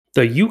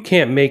The You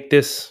Can't Make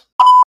This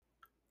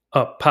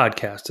Up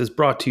podcast is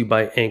brought to you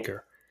by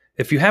Anchor.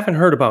 If you haven't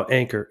heard about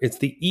Anchor, it's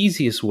the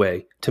easiest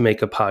way to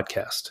make a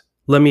podcast.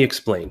 Let me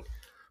explain.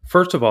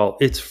 First of all,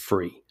 it's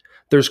free.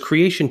 There's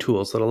creation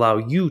tools that allow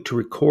you to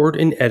record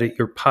and edit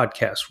your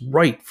podcast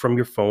right from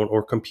your phone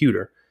or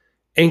computer.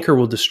 Anchor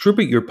will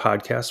distribute your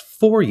podcast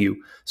for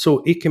you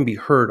so it can be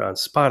heard on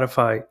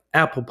Spotify,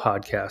 Apple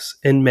Podcasts,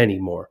 and many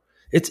more.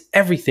 It's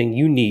everything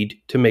you need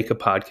to make a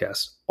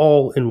podcast,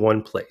 all in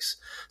one place.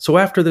 So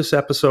after this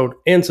episode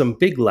and some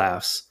big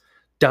laughs,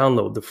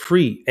 download the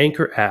free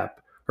Anchor app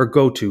or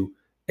go to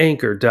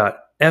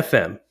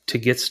anchor.fm to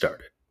get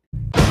started.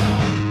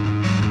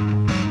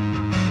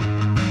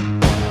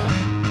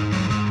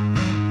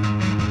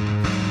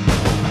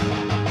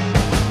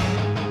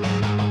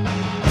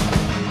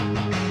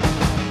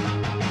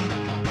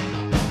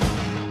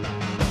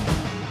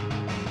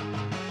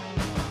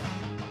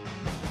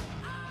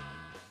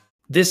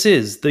 This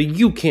is the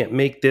You Can't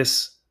Make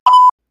This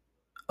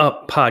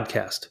Up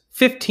podcast.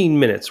 15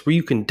 minutes where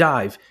you can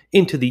dive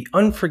into the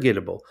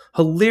unforgettable,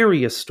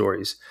 hilarious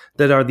stories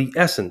that are the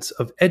essence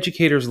of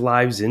educators'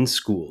 lives in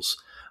schools.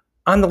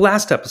 On the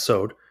last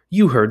episode,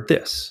 you heard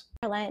this.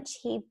 For lunch,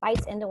 he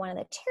bites into one of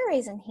the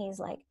cherries and he's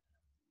like,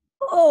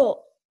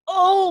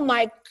 oh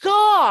my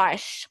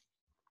gosh.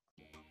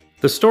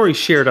 The stories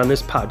shared on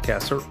this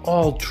podcast are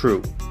all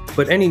true,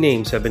 but any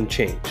names have been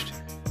changed.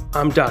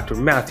 I'm Dr.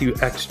 Matthew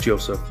X.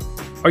 Joseph.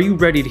 Are you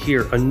ready to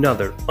hear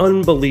another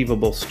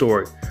unbelievable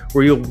story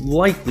where you'll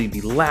likely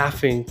be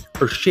laughing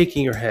or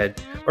shaking your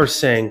head or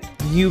saying,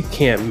 "You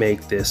can't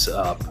make this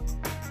up"?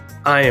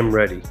 I am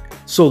ready,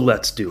 so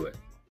let's do it.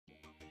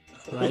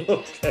 Right?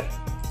 Okay.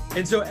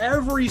 And so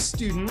every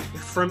student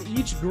from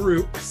each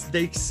group,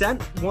 they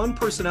sent one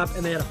person up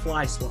and they had a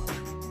fly swap.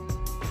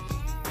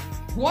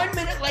 1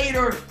 minute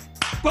later,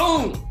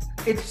 boom,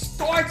 it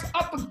starts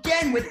up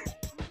again with...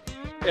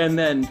 And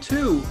then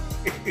two,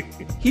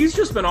 he's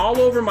just been all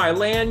over my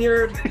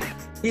lanyard.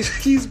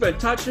 He's been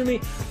touching me.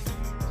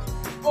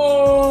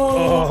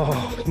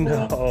 Oh,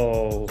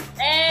 no.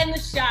 And the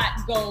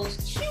shot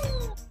goes.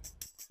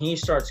 He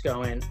starts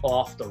going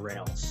off the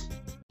rails.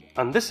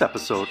 On this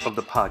episode of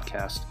the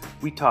podcast,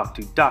 we talk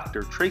to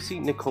Dr. Tracy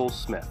Nicole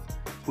Smith,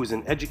 who's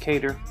an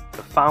educator,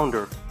 the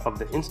founder of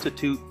the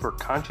Institute for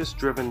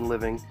Conscious-Driven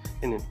Living,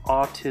 and an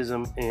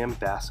autism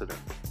ambassador.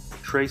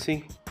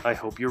 Tracy, I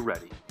hope you're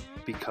ready,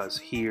 because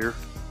here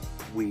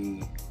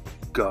we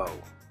go.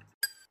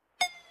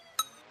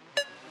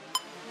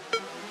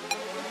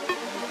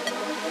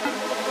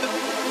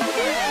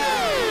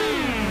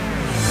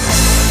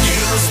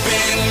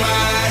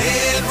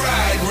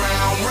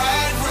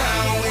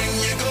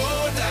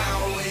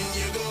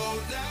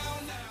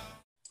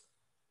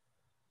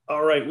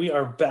 All right, we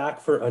are back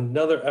for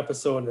another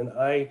episode, and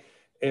I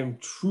am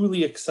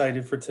truly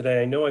excited for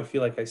today. I know I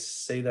feel like I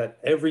say that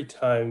every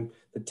time,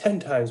 the 10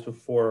 times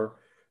before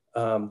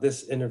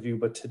this interview,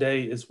 but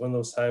today is one of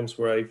those times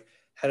where I've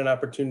had an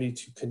opportunity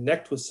to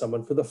connect with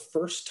someone for the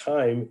first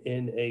time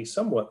in a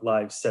somewhat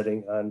live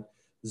setting on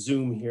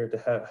Zoom here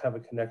to have a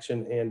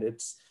connection. And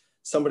it's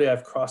somebody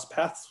I've crossed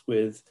paths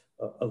with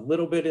a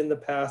little bit in the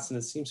past, and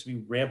it seems to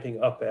be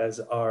ramping up as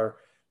our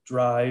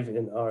drive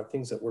and our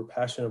things that we're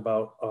passionate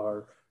about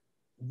are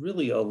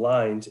really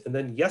aligned. And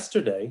then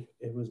yesterday,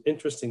 it was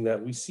interesting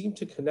that we seemed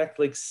to connect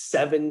like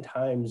 7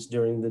 times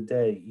during the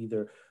day,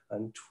 either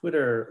on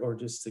Twitter or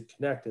just to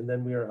connect. And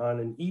then we were on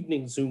an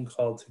evening Zoom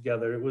call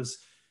together. It was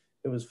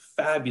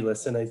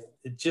fabulous. And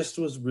it just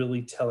was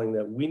really telling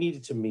that we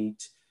needed to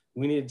meet,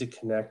 we needed to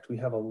connect. We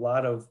have a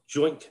lot of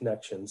joint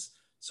connections.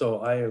 So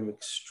I am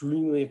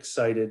extremely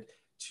excited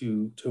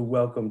to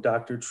welcome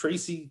Dr.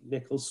 Tracy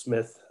Nicole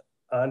Smith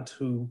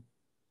onto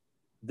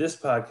this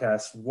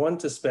podcast.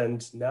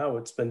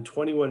 It's been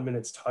 21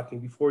 minutes talking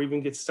before we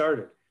even get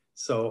started.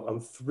 So I'm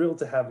thrilled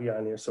to have you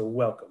on here. So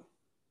welcome.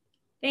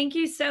 Thank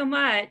you so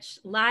much.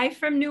 Live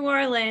from New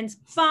Orleans.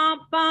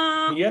 Bum,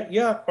 bum.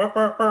 Yeah.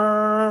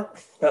 I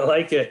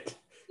like it.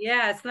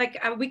 Yeah, it's like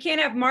we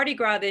can't have Mardi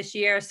Gras this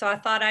year, so I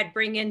thought I'd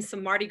bring in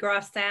some Mardi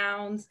Gras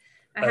sounds.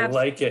 I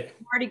like it.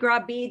 Mardi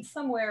Gras beads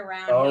somewhere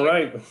around All here.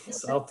 right.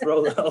 So I'll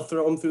throw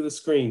them through the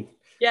screen.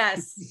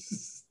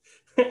 Yes.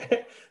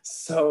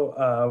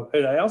 So,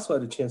 and I also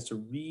had a chance to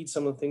read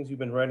some of the things you've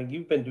been writing.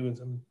 You've been doing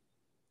some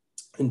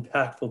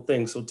impactful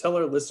things. So tell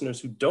our listeners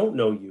who don't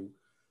know you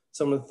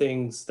some of the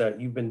things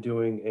that you've been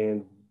doing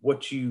and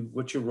what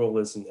your role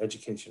is in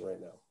education right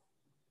now.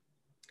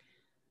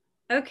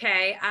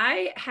 Okay,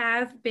 I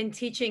have been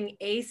teaching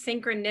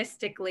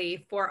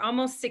asynchronistically for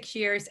almost 6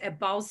 years at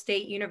Ball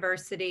State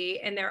University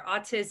in their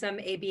autism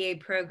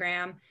ABA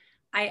program.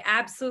 I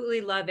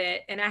absolutely love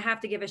it. And I have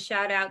to give a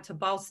shout out to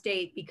Ball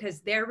State because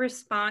their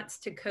response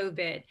to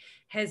COVID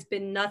has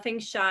been nothing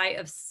shy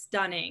of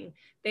stunning.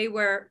 They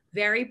were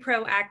very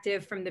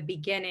proactive from the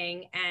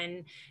beginning,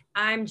 and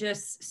I'm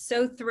just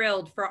so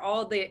thrilled for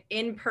all the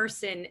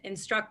in-person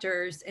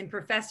instructors and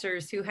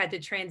professors who had to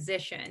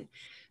transition.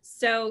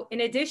 So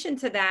in addition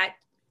to that,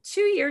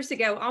 2 years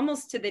ago,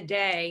 almost to the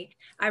day,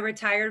 I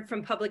retired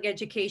from public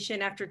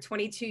education after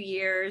 22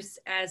 years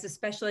as a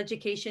special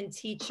education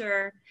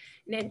teacher,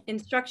 an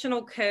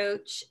instructional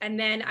coach, and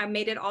then I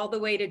made it all the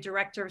way to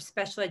director of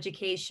special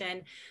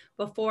education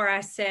before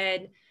I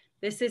said,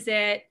 this is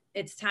it.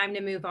 It's time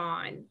to move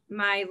on.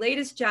 My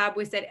latest job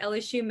was at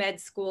LSU Med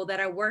School that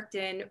I worked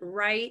in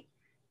right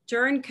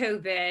during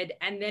COVID,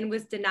 and then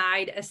was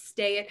denied a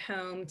stay at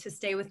home to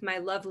stay with my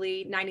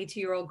lovely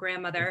 92-year-old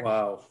grandmother.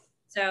 Wow.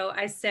 So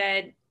I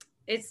said,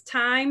 it's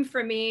time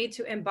for me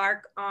to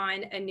embark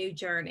on a new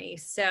journey.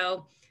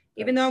 So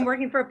even though I'm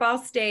working for Ball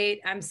State,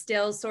 I'm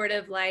still sort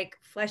of like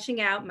fleshing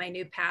out my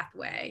new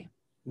pathway.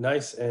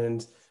 Nice.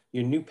 And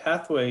your new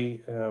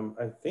pathway,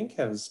 I think,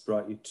 has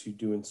brought you to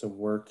doing some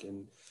work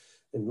in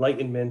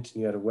enlightenment.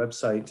 You had a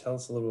website. Tell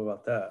us a little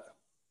about that.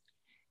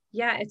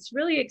 Yeah, it's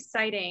really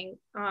exciting.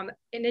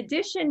 In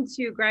addition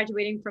to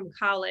graduating from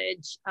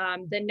college,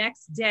 the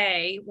next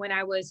day when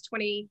I was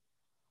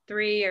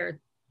 23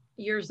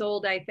 years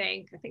old, I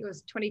think it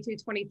was 22,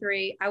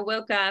 23, I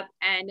woke up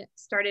and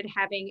started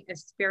having a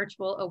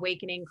spiritual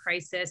awakening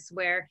crisis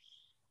where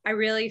I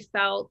really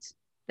felt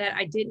that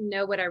I didn't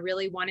know what I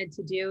really wanted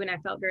to do. And I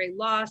felt very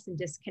lost and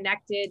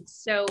disconnected.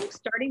 So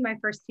starting my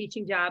first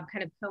teaching job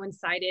kind of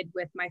coincided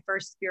with my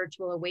first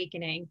spiritual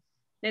awakening.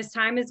 As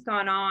time has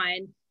gone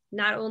on,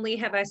 not only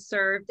have I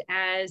served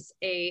as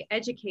an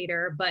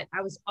educator, but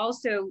I was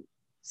also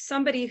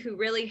somebody who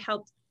really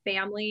helped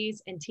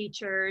families and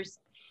teachers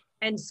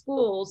and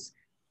schools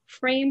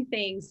frame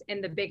things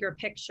in the bigger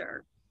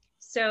picture.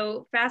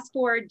 So fast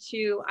forward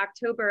to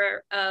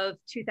October of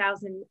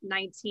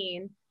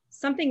 2019,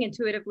 something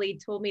intuitively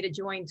told me to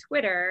join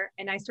Twitter,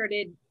 and I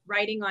started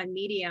writing on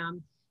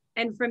Medium.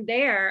 And from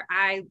there,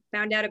 I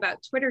found out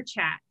about Twitter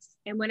chats.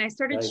 And when I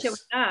started showing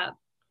up,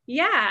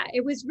 yeah,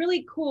 it was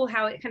really cool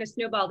how it kind of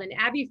snowballed. And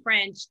Abby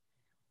French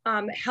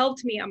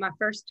helped me on my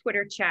first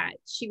Twitter chat.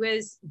 She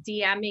was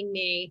DMing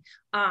me,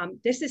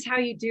 this is how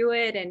you do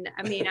it. And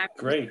I mean, I'm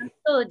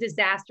still a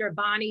disaster.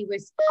 Bonnie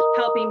was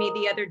helping me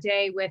the other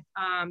day with,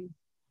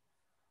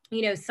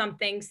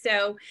 something.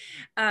 So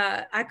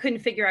I couldn't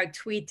figure out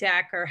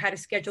TweetDeck or how to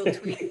schedule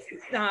tweets.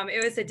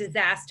 It was a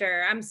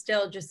disaster. I'm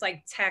still just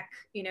like tech,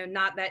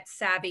 not that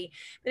savvy.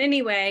 But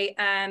anyway,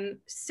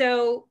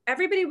 so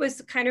everybody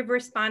was kind of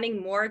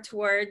responding more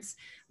towards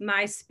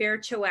my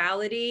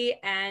spirituality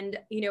and,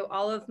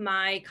 all of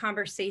my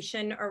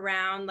conversation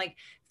around like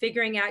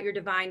figuring out your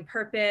divine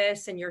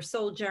purpose and your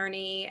soul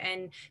journey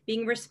and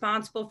being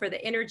responsible for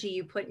the energy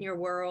you put in your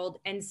world.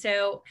 And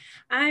so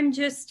I'm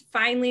just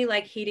finally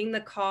like heeding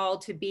the call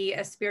to be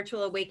a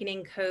spiritual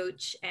awakening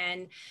coach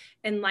and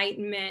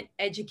enlightenment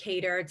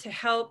educator to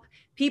help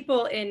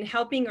people in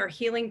helping or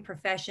healing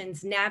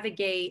professions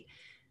navigate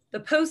the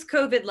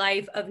post-COVID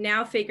life of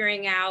now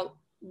figuring out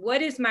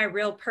what is my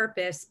real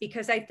purpose?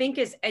 Because I think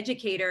as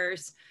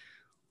educators,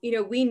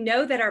 we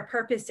know that our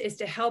purpose is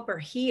to help or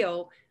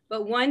heal.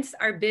 But once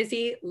our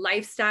busy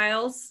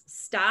lifestyles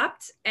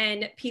stopped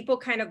and people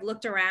kind of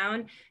looked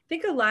around, I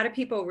think a lot of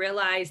people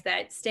realized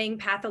that staying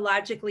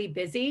pathologically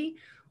busy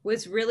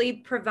was really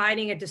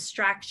providing a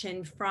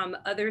distraction from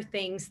other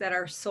things that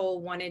our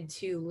soul wanted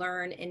to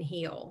learn and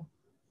heal.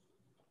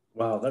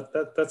 Wow,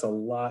 that's a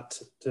lot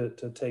to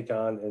take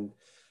on. And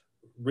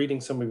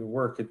reading some of your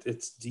work,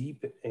 it's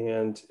deep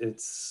and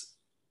it's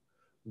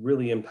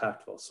really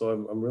impactful. So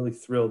I'm really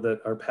thrilled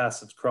that our paths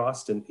have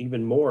crossed, and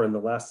even more in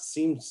the last,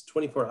 seems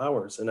 24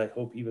 hours. And I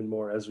hope even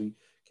more as we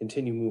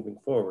continue moving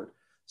forward.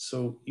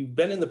 So you've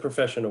been in the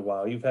profession a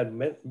while, you've had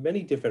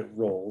many different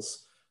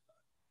roles.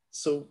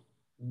 So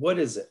what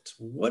is it?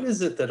 What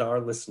is it that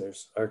our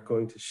listeners are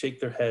going to shake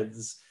their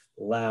heads,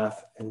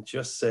 laugh, and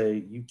just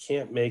say, you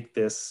can't make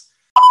this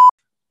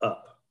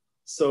up?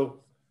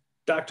 So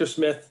Dr.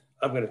 Smith,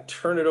 I'm going to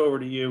turn it over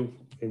to you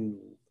and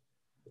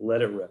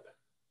let it rip.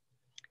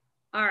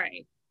 All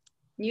right.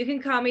 You can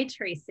call me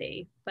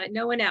Tracy, but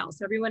no one else.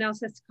 Everyone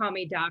else has to call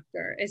me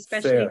doctor,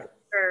 especially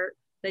for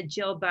the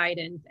Jill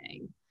Biden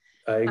thing.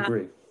 I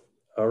agree.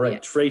 All right, yeah.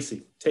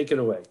 Tracy, take it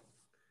away.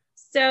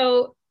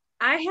 So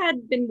I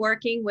had been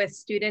working with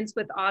students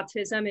with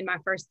autism in my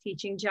first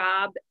teaching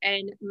job,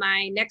 and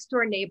my next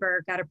door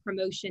neighbor got a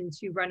promotion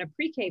to run a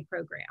pre-K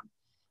program.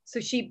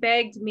 So she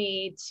begged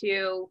me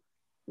to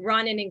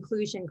run an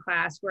inclusion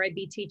class where I'd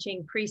be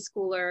teaching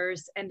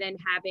preschoolers and then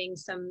having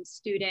some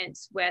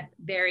students with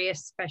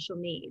various special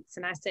needs.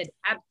 And I said,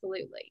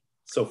 absolutely.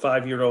 So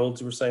 5-year-olds,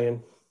 you were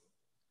saying?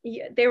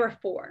 Yeah, they were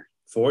 4.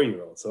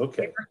 4-year-olds,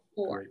 okay. They were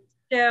 4. Great.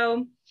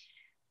 So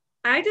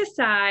I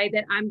decide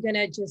that I'm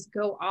gonna just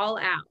go all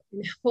out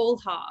and whole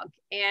hog.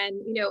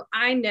 And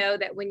I know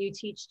that when you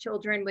teach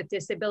children with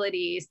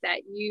disabilities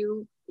that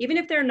even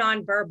if they're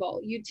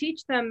nonverbal, you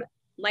teach them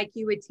like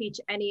you would teach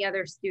any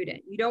other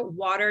student. You don't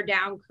water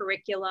down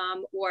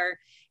curriculum or,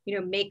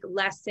 make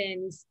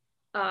lessons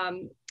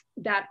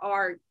that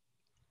are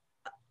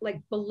like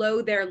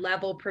below their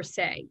level per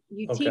se.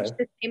 You teach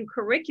the same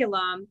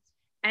curriculum,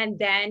 and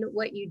then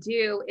what you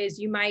do is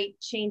you might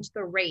change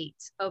the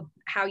rate of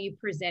how you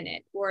present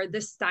it or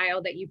the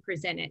style that you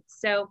present it.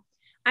 So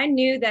I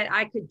knew that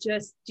I could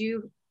just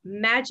do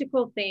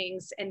magical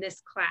things in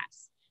this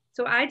class.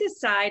 So I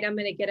decide I'm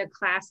going to get a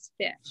class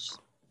fish.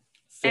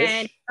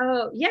 And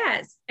oh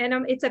yes,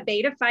 and it's a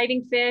beta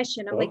fighting fish,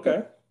 and I'm like,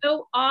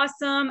 so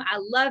awesome! I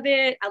love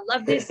it. I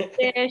love this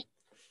fish.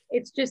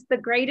 It's just the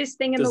greatest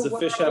thing in the world. Does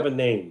the fish have a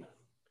name?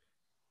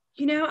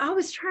 You know, I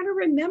was trying to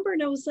remember,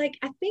 and I was like,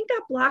 I think I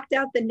blocked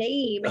out the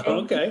name.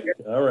 Okay,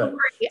 all right.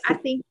 I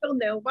think you'll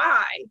know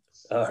why.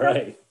 All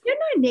right.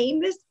 Didn't I name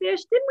this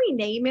fish? Didn't we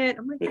name it?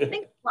 I'm like, I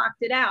think I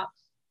blocked it out.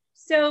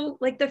 So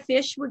like the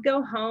fish would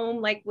go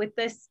home like with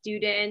the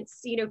students,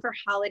 you know, for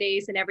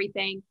holidays and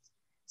everything.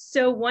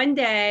 So one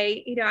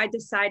day, you know, I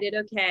decided,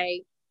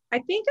 okay, I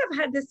think I've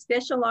had this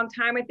fish a long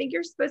time. I think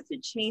you're supposed to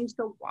change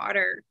the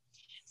water.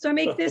 So I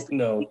make this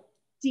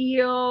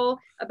deal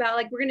about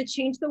like, we're going to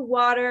change the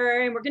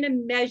water and we're going to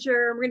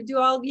measure, and we're going to do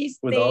all these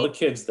things. With all the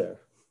kids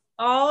there.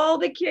 All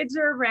the kids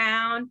are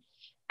around,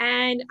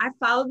 and I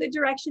followed the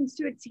directions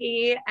to a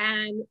T,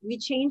 and we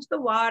changed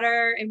the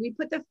water and we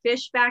put the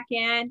fish back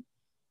in.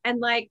 And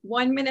like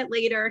 1 minute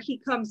later, he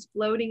comes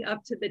floating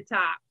up to the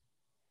top.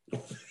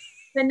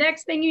 The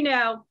next thing you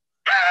know,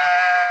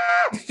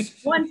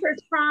 one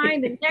starts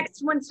crying, the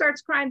next one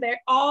starts crying, they're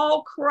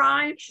all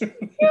crying. You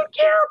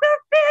killed the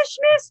fish,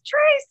 Miss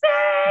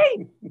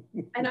Tracy.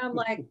 And I'm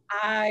like,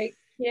 I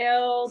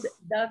killed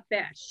the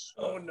fish.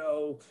 Oh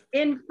no.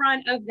 In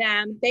front of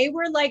them. They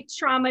were like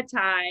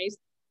traumatized.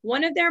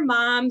 One of their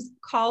moms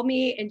called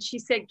me and she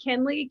said,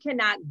 Kinley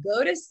cannot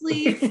go to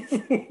sleep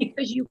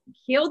because you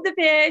killed the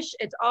fish.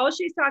 It's all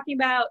she's talking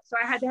about. So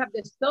I had to have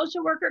the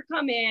social worker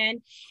come in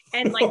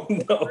and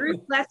like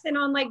group lesson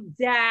on like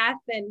death.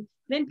 And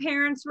then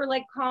parents were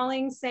like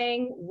calling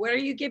saying, what are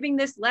you giving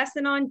this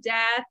lesson on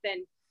death?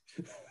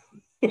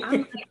 And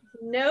I'm like,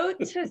 note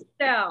to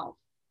self,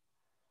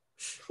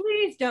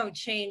 please don't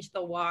change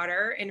the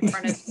water in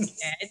front of the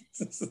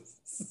kids.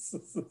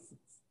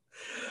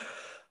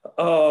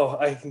 Oh,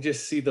 I can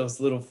just see those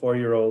little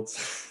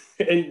 4-year-olds.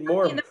 And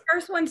more. And the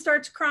first one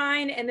starts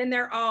crying and then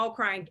they're all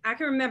crying. I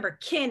can remember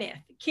Kenneth,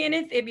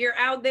 if you're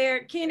out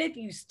there, Kenneth,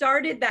 you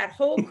started that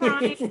whole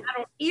crying. I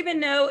don't even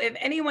know if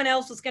anyone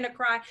else was going to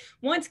cry.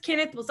 Once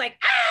Kenneth was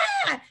like,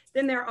 ah,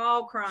 then they're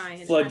all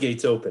crying.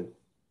 Floodgates open.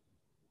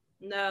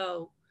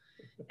 No.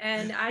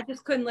 And I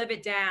just couldn't live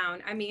it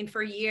down. I mean,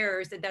 for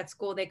years at that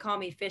school, they call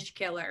me fish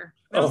killer.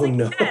 Oh like,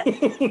 no,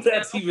 yes.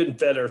 That's even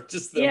better.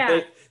 Just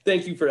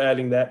thank you for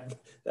adding that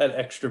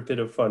extra bit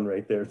of fun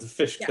right there. The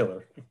fish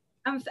killer.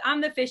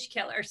 I'm the fish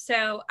killer.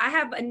 So I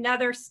have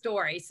another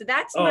story. So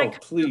that's my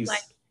please.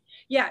 Like,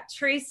 yeah,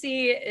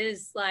 Tracy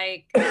is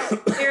like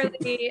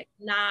clearly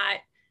not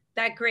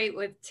that great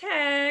with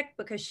tech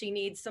because she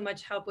needs so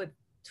much help with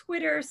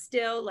Twitter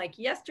still, like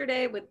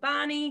yesterday with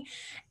Bonnie.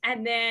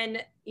 And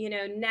then, you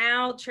know,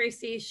 now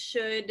Tracy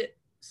should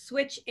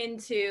switch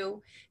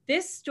into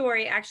this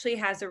story actually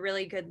has a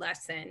really good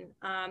lesson.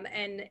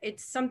 And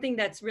it's something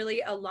that's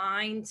really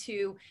aligned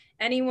to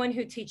anyone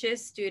who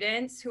teaches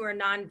students who are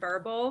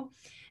nonverbal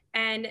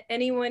and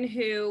anyone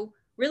who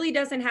really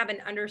doesn't have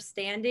an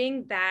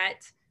understanding that,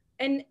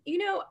 and, you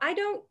know,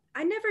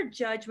 I never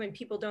judge when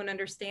people don't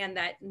understand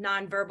that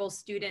nonverbal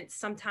students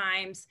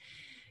sometimes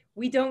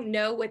we don't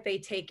know what they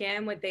take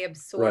in, what they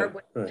absorb,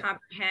 what they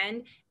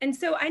comprehend. And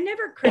so I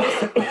never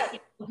criticize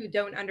people who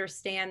don't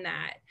understand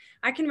that.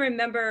 I can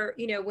remember,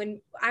 you know,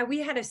 when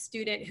we had a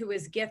student who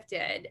was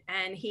gifted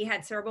and he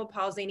had cerebral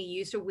palsy and he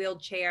used a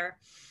wheelchair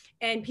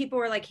and people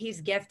were like,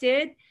 he's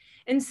gifted.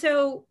 And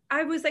so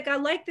I was like, I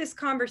like this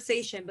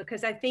conversation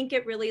because I think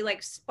it really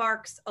like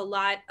sparks a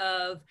lot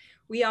of,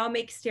 we all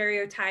make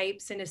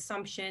stereotypes and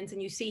assumptions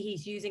and you see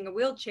he's using a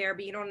wheelchair,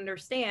 but you don't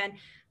understand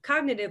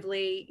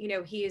cognitively, you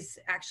know, he is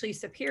actually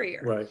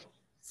superior. Right.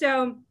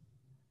 So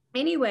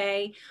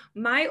anyway,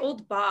 my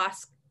old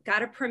boss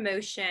got a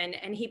promotion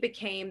and he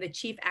became the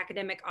chief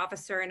academic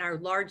officer in our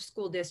large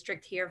school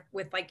district here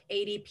with like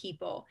 80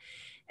 people.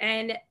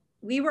 And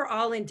we were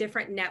all in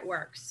different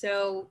networks.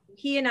 So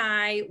he and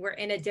I were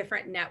in a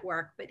different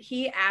network, but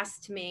he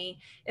asked me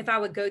if I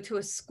would go to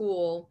a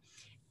school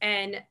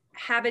and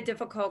have a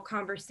difficult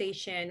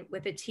conversation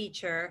with a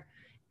teacher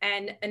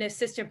and an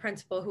assistant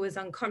principal who was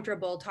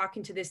uncomfortable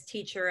talking to this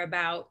teacher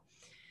about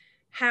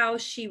how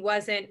she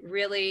wasn't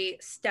really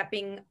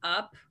stepping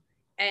up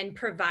and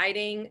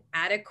providing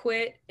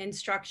adequate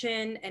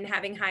instruction and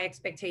having high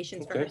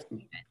expectations for her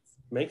students.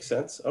 Makes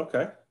sense.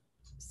 Okay.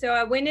 So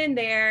I went in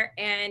there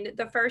and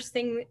the first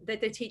thing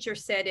that the teacher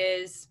said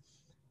is,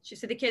 she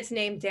said the kid's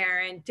name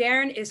Darren.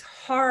 Darren is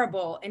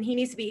horrible and he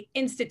needs to be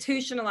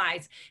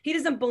institutionalized. He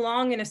doesn't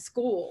belong in a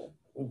school.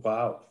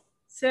 Wow.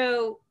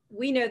 So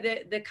we know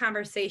that the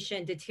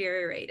conversation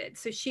deteriorated.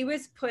 So she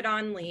was put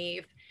on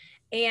leave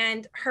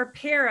and her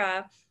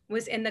para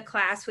was in the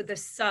class with a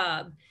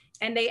sub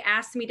and they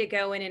asked me to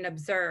go in and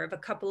observe a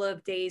couple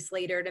of days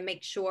later to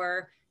make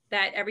sure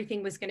that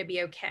everything was going to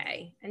be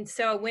okay. And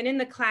so I went in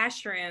the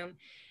classroom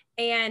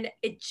and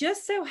it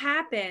just so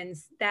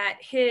happens that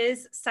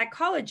his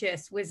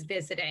psychologist was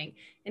visiting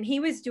and he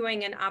was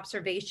doing an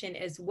observation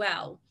as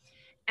well.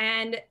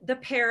 And the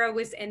para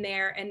was in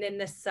there and then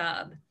the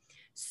sub.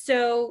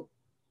 So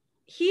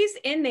he's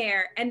in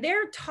there and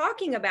they're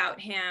talking about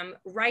him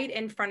right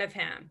in front of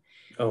him.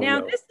 Oh, now,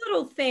 no. this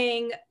little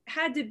thing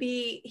had to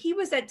be, he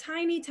was a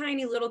tiny,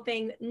 tiny little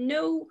thing,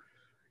 no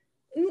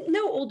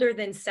older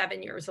than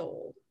 7 years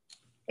old.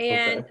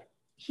 And Okay.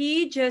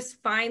 he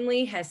just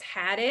finally has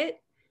had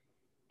it.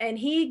 And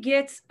he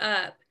gets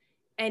up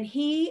and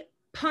he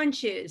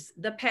punches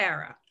the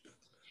para.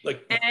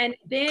 Like And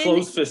then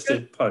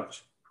closed-fisted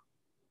punch.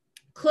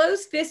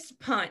 closed fist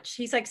punch.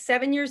 He's like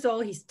 7 years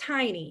old. He's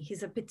tiny.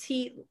 He's a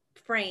petite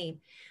frame.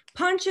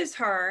 Punches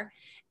her.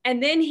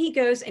 And then he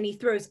goes and he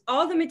throws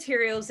all the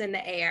materials in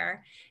the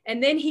air.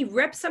 And then he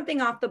rips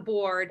something off the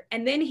board.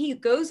 And then he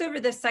goes over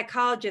to the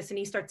psychologist and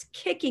he starts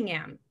kicking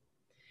him.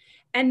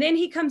 And then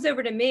he comes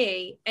over to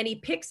me and he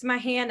picks my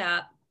hand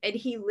up and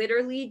he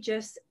literally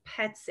just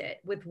pets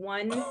it with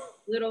one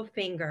little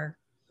finger.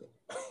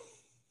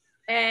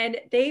 And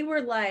they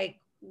were like,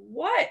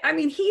 what? I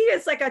mean, he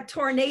is like a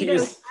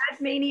tornado,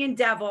 Tasmanian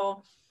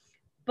devil,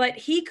 but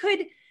he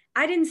could,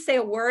 I didn't say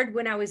a word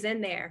when I was in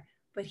there,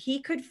 but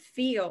he could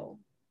feel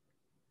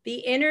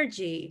the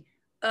energy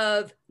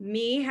of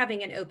me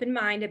having an open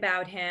mind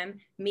about him,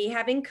 me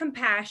having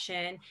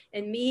compassion,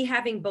 and me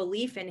having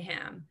belief in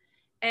him.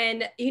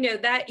 And you know,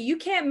 that you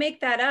can't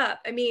make that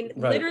up. I mean,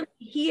 Right. Literally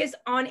he is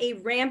on a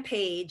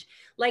rampage,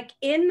 like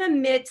in the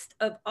midst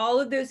of all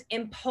of those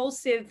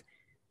impulsive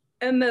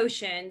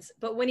emotions.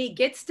 But when he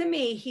gets to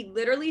me, he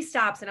literally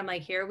stops and I'm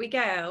like, here we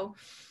go.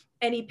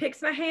 And he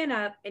picks my hand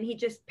up and he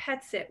just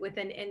pets it with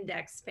an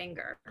index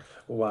finger.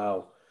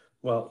 Wow.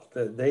 Well,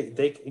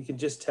 you can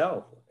just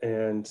tell,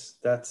 and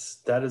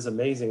that is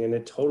amazing, and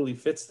it totally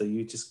fits that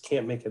you just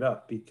can't make it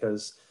up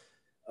because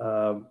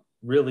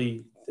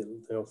really,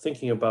 you know,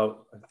 thinking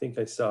about, I think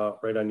I saw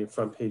right on your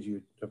front page, your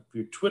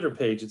Twitter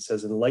page, it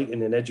says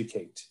enlighten and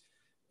educate,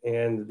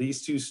 and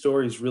these two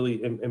stories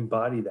really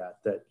embody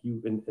that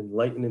you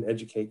enlighten and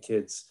educate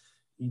kids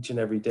each and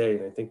every day,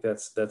 and I think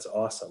that's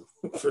awesome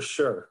for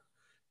sure.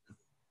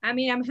 I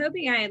mean, I'm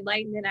hoping I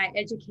enlightened and I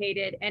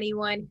educated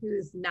anyone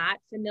who's not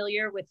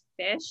familiar with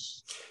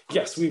fish.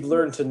 Yes, we've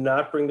learned to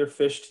not bring their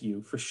fish to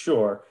you for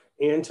sure,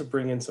 and to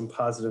bring in some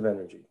positive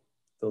energy.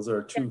 Those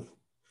are two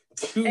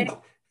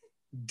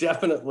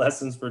definite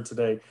lessons for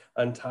today,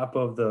 on top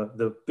of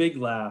the big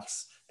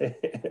laughs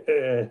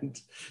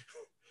and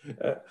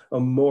a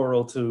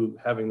moral to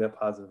having that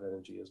positive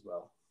energy as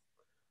well.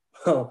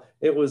 Well,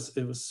 it was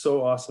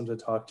so awesome to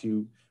talk to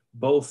you,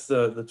 both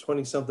the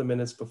 20-something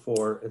minutes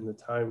before and the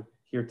time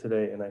here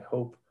today, and I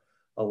hope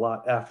a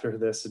lot after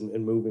this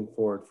and moving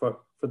forward. For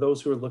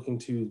those who are looking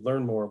to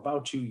learn more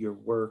about you, your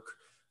work,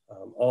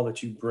 all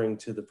that you bring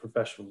to the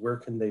profession, where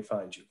can they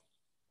find you?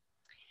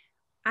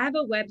 I have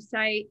a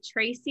website,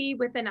 Tracy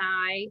with an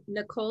I,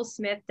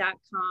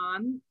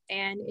 NicoleSmith.com.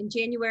 And in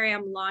January,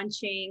 I'm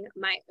launching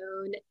my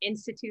own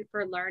Institute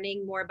for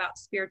Learning more about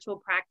spiritual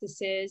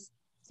practices.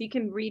 So you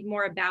can read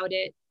more about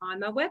it on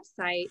my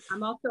website.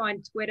 I'm also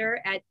on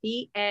Twitter at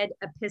The Ed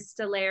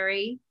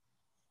Epistolary.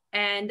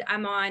 And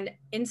I'm on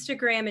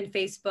Instagram and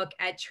Facebook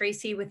at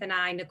Tracy with an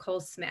I, Nicole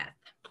Smith.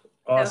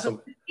 Awesome. So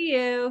hope to see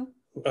you.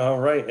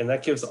 All right, and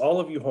that gives all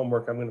of you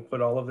homework. I'm going to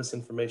put all of this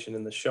information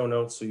in the show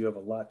notes, so you have a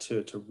lot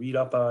to read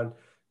up on.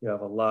 You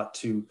have a lot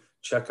to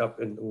check up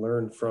and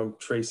learn from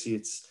Tracy.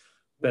 It's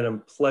been a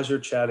pleasure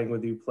chatting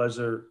with you,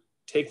 pleasure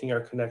taking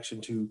our connection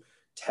to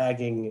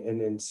tagging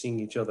and seeing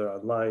each other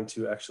online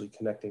to actually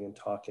connecting and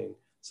talking.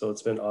 So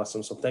it's been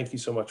awesome. So thank you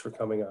so much for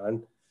coming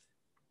on.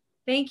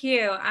 Thank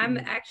you. I'm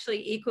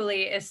actually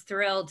equally as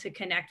thrilled to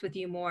connect with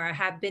you more. I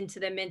have been to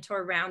the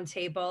Mentor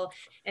Roundtable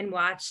and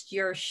watched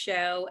your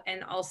show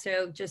and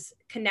also just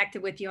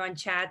connected with you on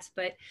chats,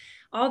 but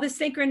all the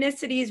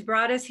synchronicities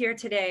brought us here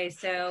today.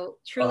 So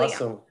truly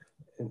awesome.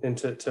 And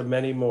to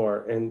many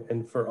more.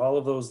 And for all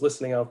of those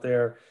listening out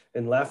there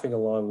and laughing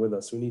along with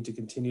us, we need to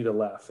continue to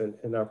laugh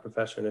in our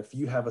profession. If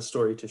you have a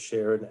story to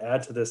share and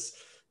add to this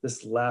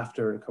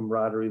laughter and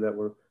camaraderie that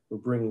we're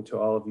bringing to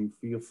all of you,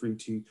 feel free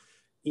to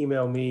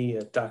email me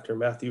at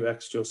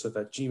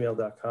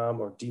drmatthewxjoseph@gmail.com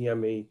or DM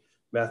me,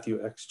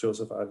 Matthew X.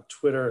 Joseph, on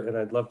Twitter. And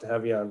I'd love to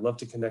have you on, love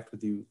to connect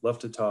with you, love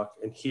to talk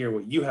and hear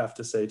what you have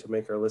to say to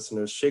make our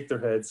listeners shake their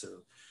heads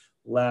or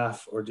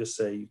laugh or just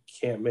say, you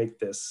can't make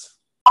this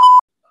up.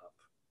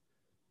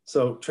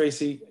 So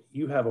Tracy,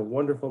 you have a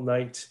wonderful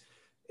night,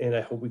 and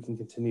I hope we can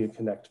continue to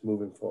connect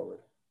moving forward.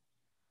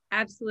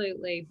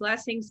 absolutely.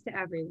 Blessings to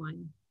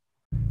everyone.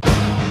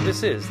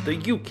 This is the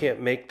You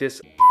Can't Make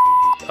This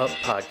Up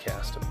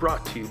podcast,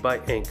 brought to you by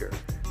Anchor.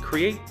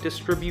 Create,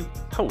 distribute,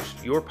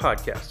 host your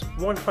podcast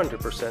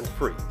 100%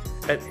 free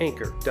at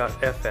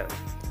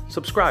anchor.fm.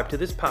 Subscribe to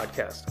this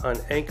podcast on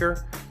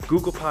Anchor,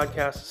 Google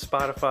Podcasts,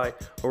 Spotify,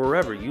 or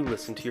wherever you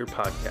listen to your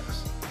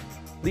podcasts.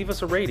 Leave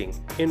us a rating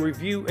and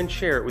review and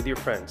share it with your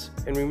friends.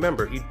 And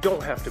remember, you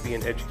don't have to be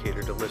an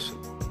educator to listen.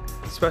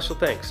 Special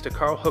thanks to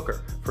Carl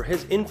Hooker for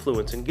his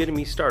influence in getting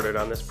me started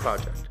on this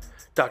project.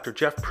 Dr.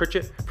 Jeff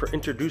Pritchett for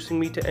introducing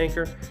me to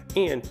Anchor,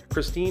 and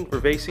Christine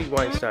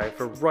Gervasi-Weinstein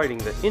for writing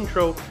the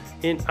intro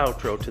and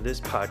outro to this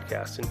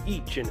podcast, and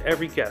each and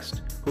every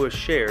guest who has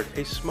shared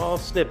a small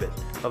snippet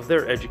of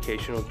their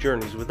educational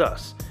journeys with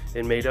us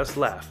and made us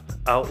laugh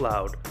out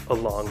loud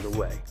along the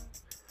way.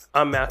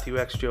 I'm Matthew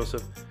X.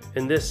 Joseph,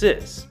 and this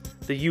is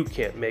the You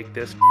Can't Make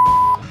This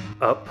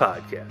Up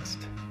podcast.